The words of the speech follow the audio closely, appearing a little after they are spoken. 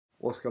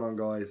What's going on,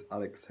 guys?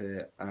 Alex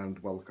here and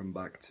welcome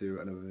back to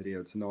another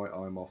video. Tonight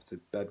I'm off to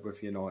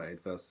Bedworth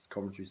United versus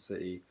Coventry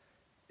City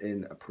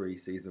in a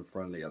pre-season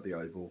friendly at the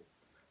Oval.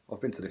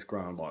 I've been to this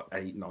ground like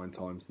 8-9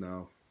 times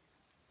now,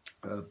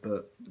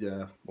 but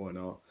yeah, why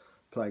not?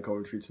 Playing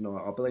Coventry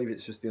tonight. I believe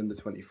it's just the under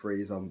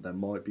 23s. There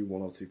might be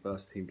one or two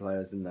first team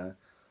players in there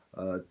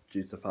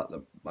due to the fact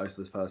that most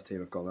of the first team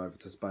have gone over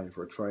to Spain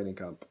for a training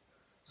camp.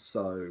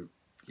 So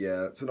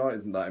yeah, tonight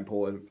isn't that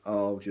important.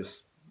 I'll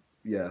just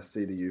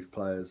see the youth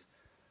players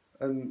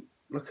and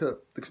look at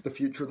the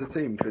future of the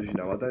team, because I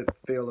don't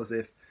feel as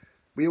if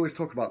we always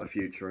talk about the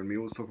future and we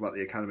always talk about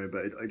the academy,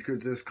 but it could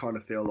just kind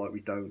of feel like we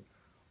don't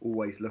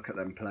always look at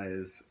them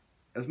players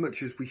as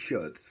much as we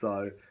should.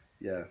 So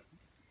yeah,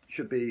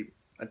 should be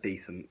a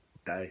decent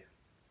day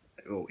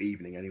or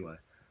evening anyway.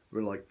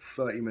 We're like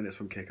 30 minutes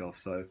from kickoff,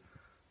 so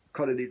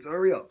kind of need to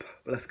hurry up.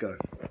 But let's go.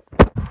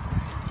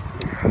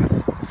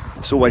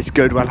 It's always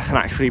good when I can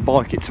actually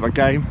bike it to a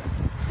game.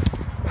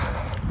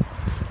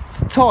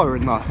 It's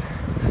tiring though.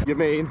 You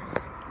mean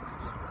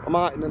I'm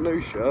out in a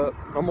new shirt?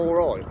 I'm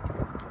alright.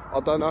 I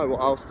don't know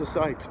what else to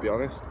say, to be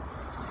honest.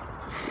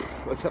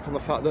 Except from the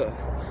fact that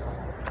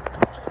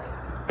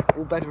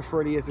all Bedworth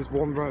really is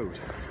one road.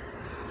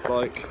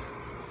 Like,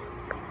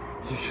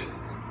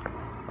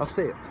 that's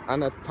it.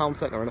 And a town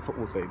centre and a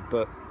football team,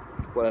 but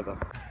whatever.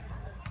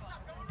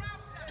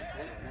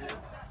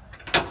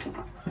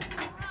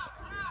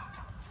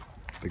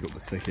 Pick up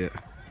the ticket.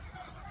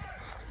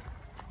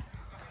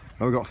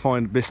 Now we've got to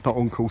find Mr.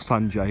 Uncle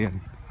Sanjay and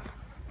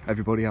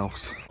everybody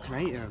else.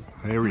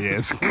 Here he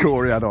is,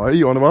 Corey Adai.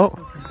 You on about?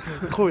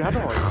 Corey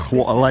Adai?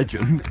 What a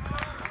legend.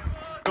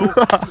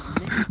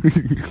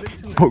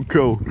 Oh,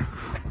 cool.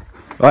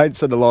 I ain't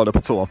said the lineup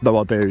at all. I've no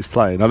idea who's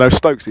playing. I know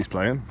Stokes is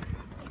playing.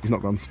 He's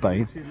not gone to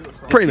Spain.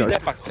 Pretty much.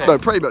 No,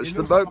 pretty much.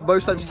 The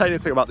most entertaining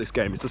thing about this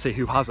game is to see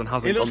who has and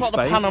hasn't gone to Spain. It looks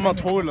like the Panama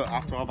toilet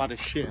after I've had a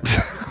shit.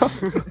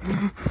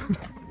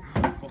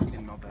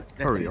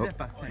 Hurry up.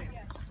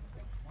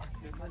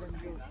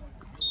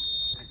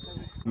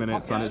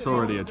 Minutes and it's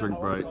already a drink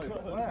break.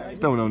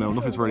 Still 0-0,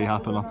 nothing's really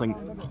happened. I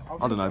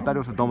don't know,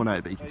 Bedworth have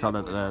dominated, but you can tell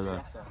that they're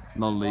the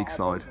non-league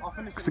side.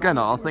 Because again,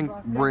 I think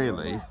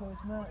really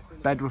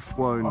Bedworth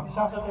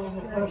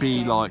won't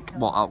be like,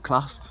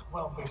 outclassed,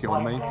 if you get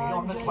what I mean.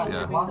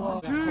 Yeah.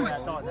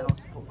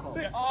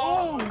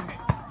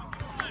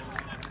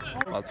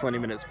 About 20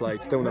 minutes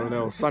played, still 0-0.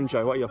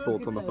 Sanjay, what are your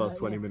thoughts on the first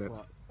 20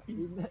 minutes? I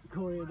don't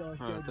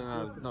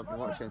know, I've not been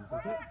watching.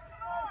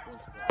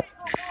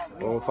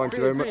 Well, thank you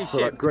very much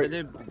for that great.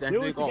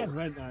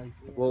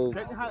 Well,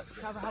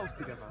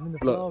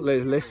 look,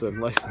 listen.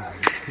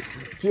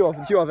 Do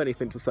you have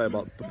anything to say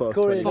about the first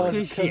 20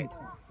 minutes? Shit.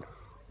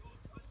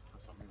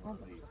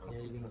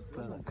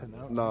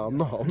 No, I'm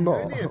not.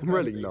 I'm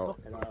really not.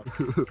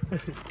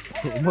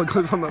 Oh my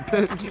God, on that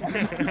pitch.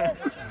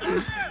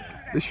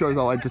 This shows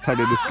how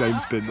entertaining this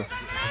game's been.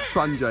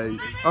 Sanjay,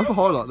 that's the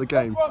highlight of the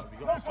game.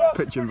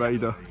 Pitch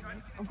invader.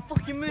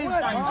 Fucking move,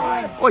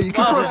 Sanjay. Oh,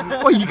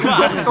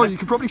 you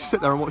could probably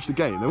sit there and watch the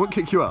game. They won't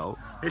kick you out.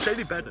 It's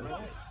only better.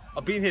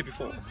 I've been here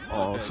before.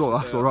 Oh, so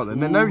that's all right then.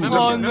 No,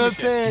 on the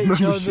pitch.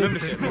 Look at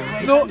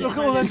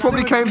all them. You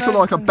probably came to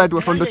like a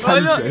Bedworth under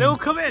 10s game. They'll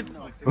come in.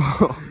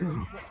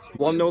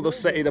 1-0 the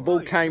City. The ball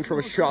came from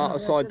a shot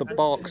outside the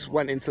box,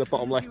 went into the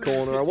bottom left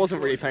corner. I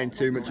wasn't really paying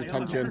too much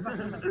attention.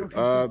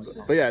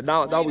 But yeah,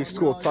 now we've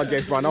scored,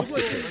 Sanjay's ran off the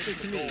pitch.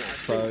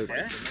 So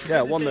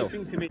yeah, 1-0.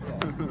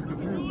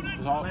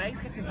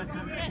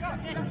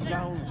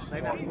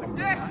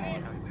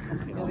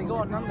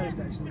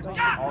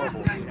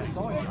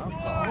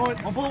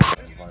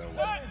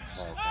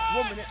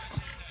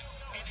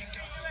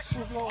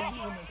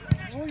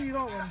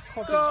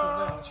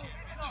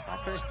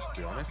 Happy, to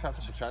be honest, that's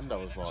a pretend I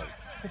was like.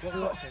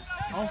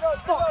 Oh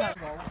fuck that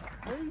goal.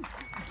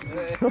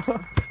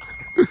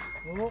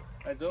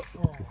 Heads up.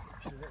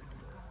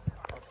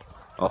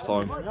 Half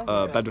time,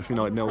 Bedworth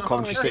United 0,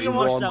 Coventry City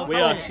 1. We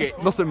are shit.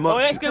 Nothing much. Oh,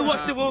 let's go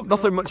watch the walk.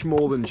 Nothing much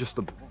more than just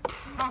a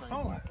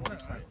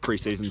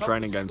pre-season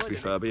training game, to be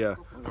fair. But yeah,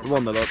 we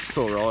won the up. It's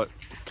all right.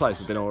 Players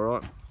have been all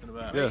right.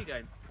 Yeah.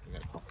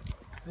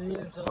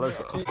 Hello,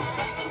 sir.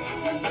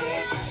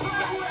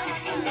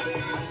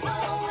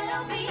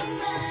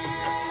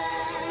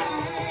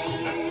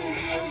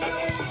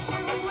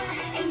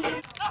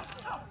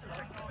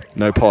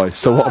 No pie.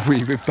 So what have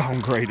we? We've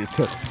downgraded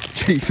to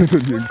cheese and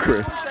onion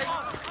crisps.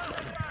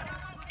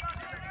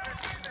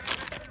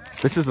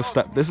 This is a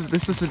step. This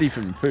isn't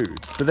even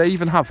food. Do they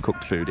even have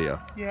cooked food here?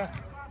 Yeah.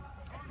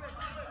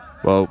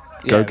 Well,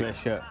 go get a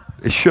shirt.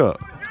 It's shirt.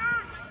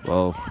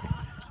 Well,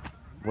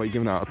 what are you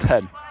giving out of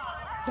 10?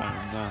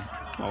 No.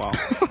 Oh wow.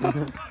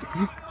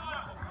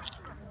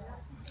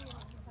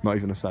 Not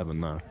even a 7.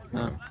 No,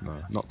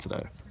 not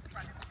today.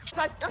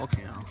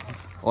 Okay.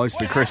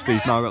 Obviously,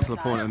 Christie's now got to the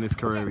point in his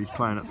career he's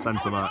playing at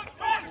centre back.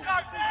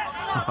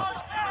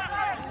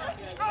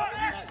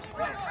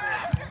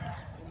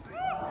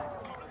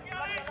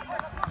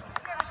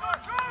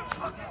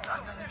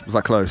 Was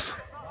that close?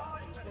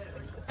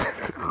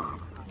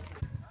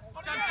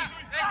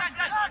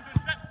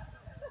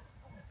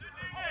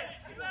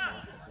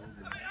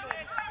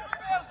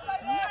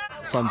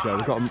 Sancho,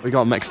 we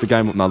got to mix the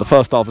game up now. The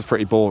first half was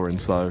pretty boring,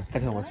 so.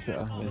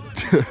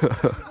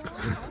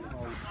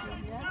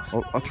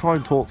 I try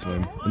and talk to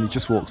him, and he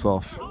just walks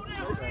off.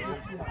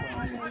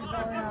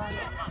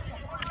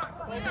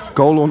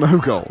 Goal or no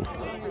goal?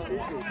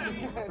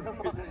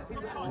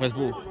 Where's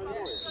ball?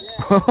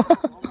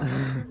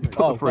 Took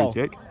the free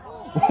kick.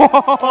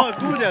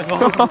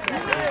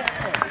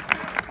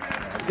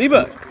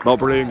 Not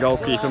brilliant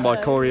goalkeeping by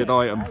Corey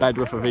Knight, and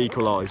Bedworth have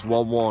equalised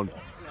 1-1.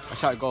 I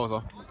shot goals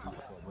off.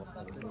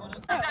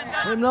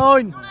 In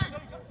line.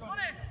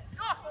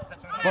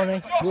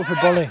 Bonnie, go for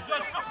Bonnie.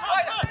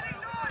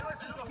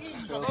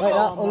 Like that,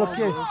 I'll look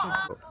you.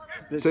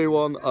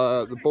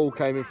 2-1, the ball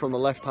came in from the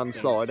left-hand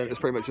side, and it was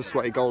pretty much a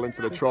sweaty goal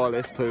into the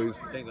trialist, whose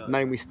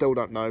name we still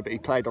don't know, but he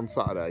played on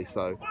Saturday,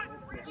 so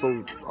that's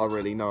all I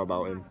really know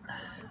about him.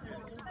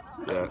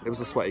 Yeah, it was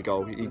a sweaty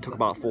goal. He took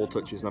about 4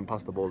 touches and then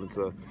passed the ball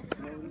into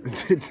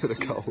the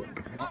goal.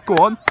 Go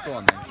on. Go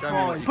on then.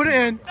 Show me. Put it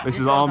in. This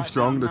is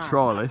Armstrong, the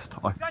trialist,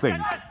 I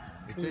think.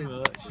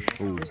 Ooh.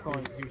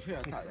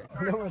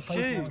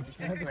 Shoot.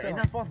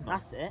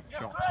 That's it.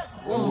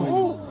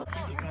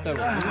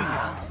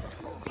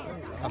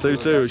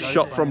 2-2,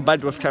 shot from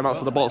Bedworth came out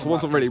to the box. I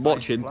wasn't really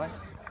watching.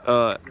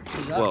 Well,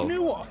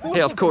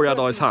 hit off Corey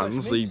Adai's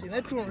hands. He's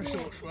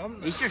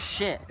just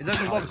shit. It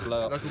doesn't look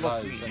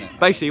isn't it?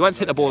 Basically, he went to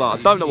hit the ball out.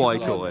 I don't know why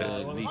he caught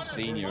it. The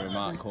senior and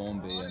Mark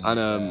Cornby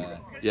And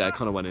yeah, it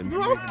kind of went in.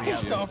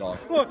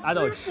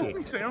 Adai's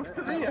shit.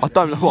 I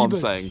don't know what I'm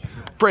saying.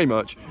 Pretty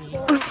much.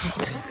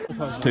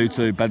 It's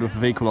 2-2. Bedworth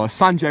have equalised.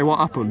 Sanjay, what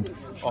happened?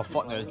 Oh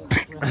fuck no.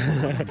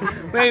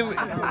 Wait,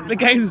 the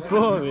game's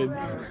boring.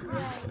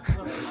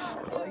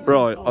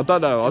 Right, I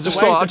don't know. I just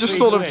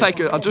saw them take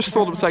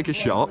a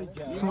shot.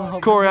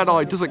 Corey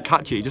Adai doesn't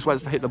catch it. He just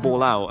wants to hit the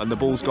ball out, and the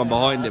ball's gone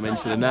behind him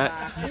into the net.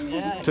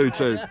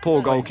 2-2.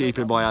 Poor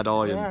goalkeeping by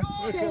Adai,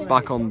 and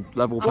back on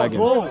level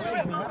pegging.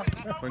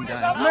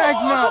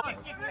 Magna.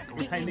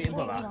 Put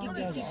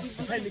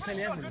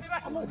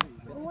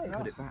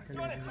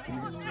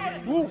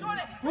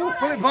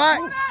it back.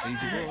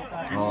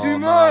 Oh, Too no,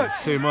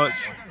 much. Too much.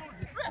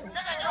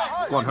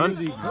 Go on, Hunt.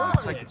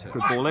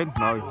 Good ball in.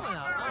 No.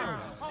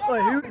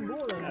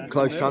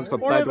 Close chance for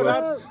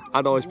Bedworth.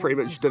 Adai's pretty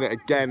much done it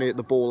again. Hit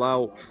the ball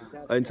out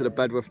into the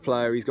Bedworth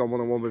player. He's gone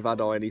one-on-one with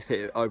Adai, and he's hit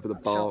it over the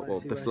bar. Well,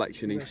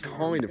 deflection. He's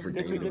kind of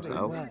redeemed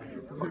himself,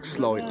 like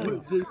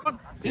slightly.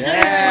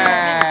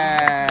 Yeah!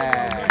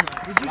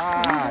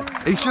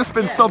 He's just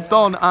been subbed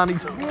on, and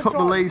he's took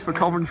the lead for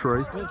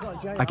Coventry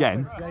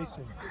again.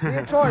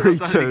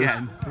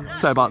 3-2.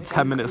 So about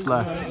 10 minutes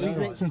left.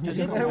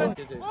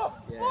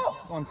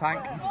 One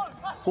tank.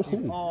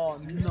 Oh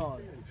no.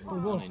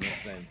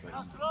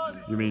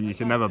 You mean you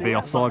can never be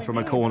offside from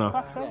a corner?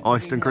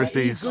 Eyston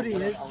Christie's.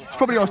 It's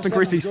probably Eyston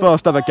Christie's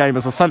first ever game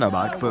as a centre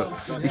back, but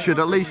you should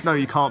at least know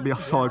you can't be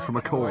offside from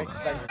a corner.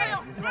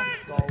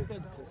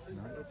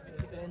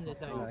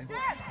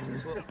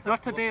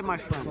 Not today, my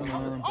friend.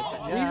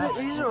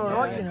 These are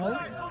alright, you know.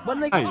 When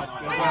they Hey.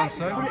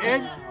 put it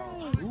in.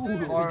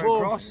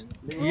 Across.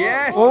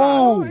 Yes!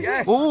 Oh!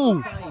 Yes!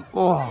 Oh!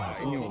 Oh!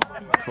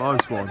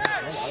 Close one.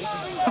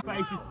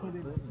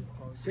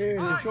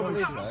 Seriously, trouble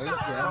is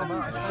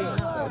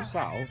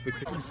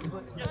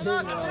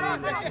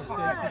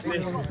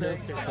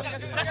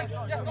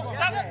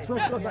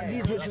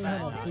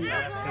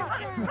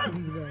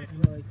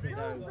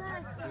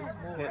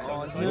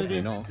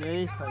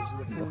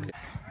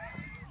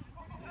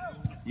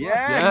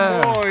Yes,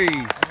 Yeah.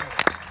 boys!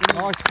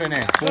 Nice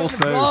finish.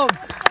 4-2.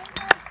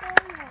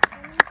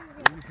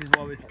 This is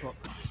why it's got.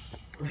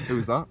 Who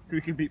was that?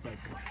 We can beat both.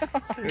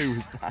 Who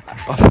was that?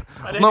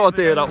 I've no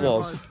idea who that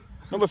was.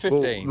 Number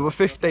 15. Number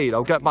 15.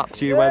 I'll get back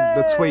to you when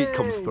the tweet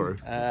comes through.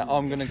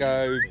 I'm going to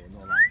go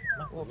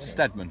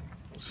Stedman.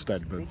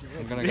 Stedman.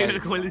 I'm going to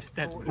go.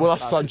 Well,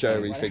 that's Sanjay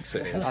who he thinks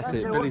it is. That's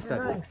it, Billy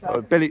Stedman.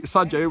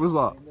 Sanjay, who was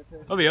that?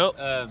 I'll be up.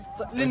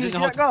 Linda,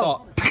 did that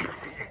go?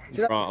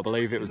 Right, I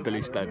believe it was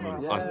Billy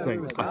Stedman. I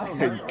think.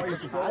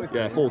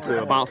 Yeah,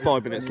 4-2. About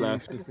 5 minutes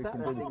left.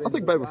 I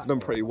think Bedworth have done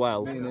pretty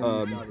well,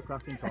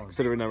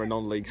 considering they're a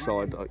non-league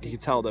side. You can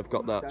tell they've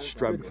got that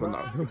strength and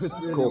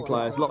that core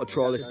players. A lot of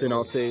trialists in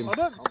our team,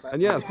 and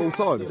yeah, full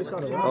time.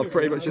 I've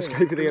pretty much just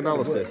gave you the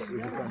analysis.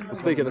 We'll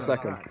speak in a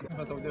second.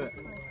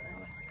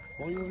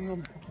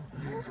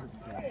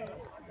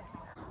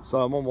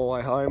 So I'm on my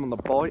way home on the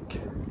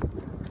bike.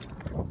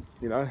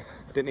 You know,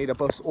 didn't need a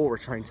bus or a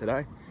train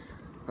today.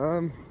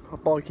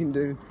 Biking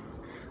doing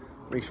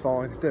me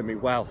fine, doing me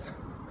well.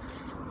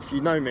 If you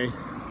know me,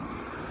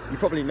 you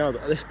probably know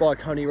that this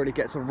bike only really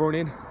gets a run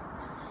in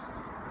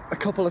a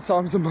couple of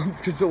times a month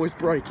because it's always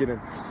breaking,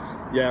 and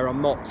yeah,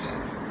 I'm not,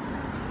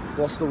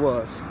 what's the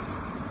word?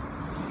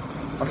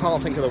 I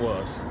can't think of the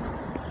word,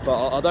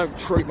 but I don't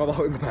treat my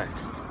bike the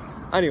best.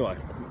 Anyway,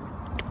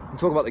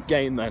 talk about the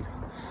game then.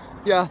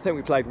 Yeah, I think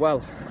we played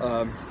well.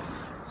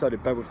 So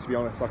did Bedworth, to be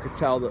honest. I could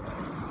tell that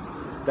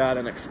they had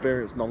an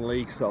experienced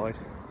non-league side,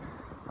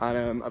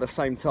 and at the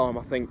same time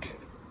I think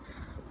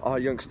our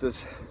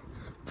youngsters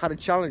had a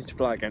challenge to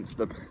play against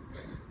them,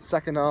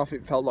 Second half,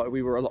 it felt like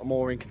we were a lot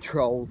more in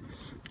control.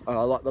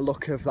 I like the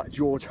look of that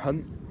George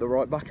Hunt, the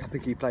right back. I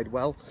think he played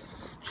well.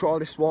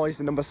 Trialist wise,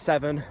 the number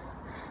 7,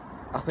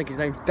 I think his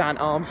name's Dan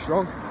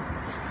Armstrong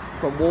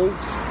from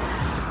Wolves.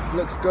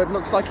 Looks good,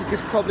 looks like he could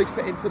probably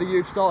fit into the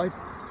youth side.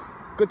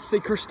 Good to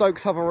see Chris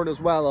Stokes have a run as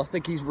well. I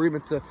think he's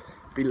rumoured to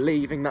be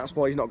leaving, that's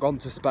why he's not gone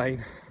to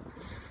Spain.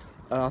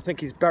 I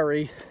think his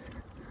Bury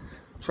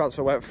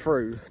transfer went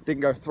through,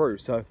 didn't go through,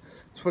 so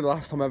it's probably the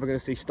last time I'm ever going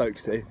to see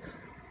Stokesy.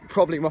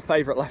 Probably my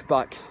favourite left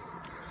back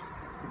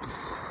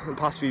in the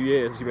past few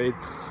years. You mean,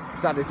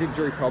 he's had his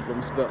injury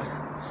problems, but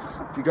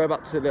if you go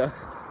back to the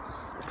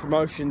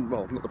promotion,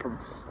 well, not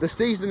the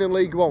season in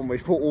League One,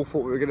 we all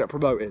thought we were going to get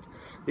promoted.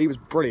 He was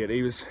brilliant.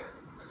 He was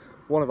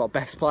one of our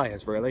best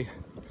players, really.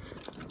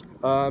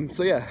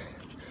 So yeah,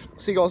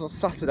 see you guys on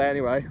Saturday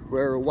anyway.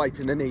 We're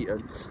awaiting an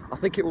Eton. I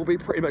think it will be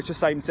pretty much the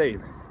same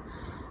team,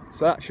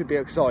 so that should be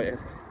exciting.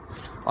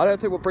 I don't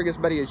think we'll bring as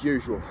many as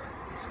usual.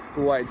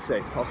 We'll wait and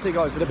see. I'll see you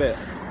guys in a bit.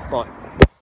 Bye.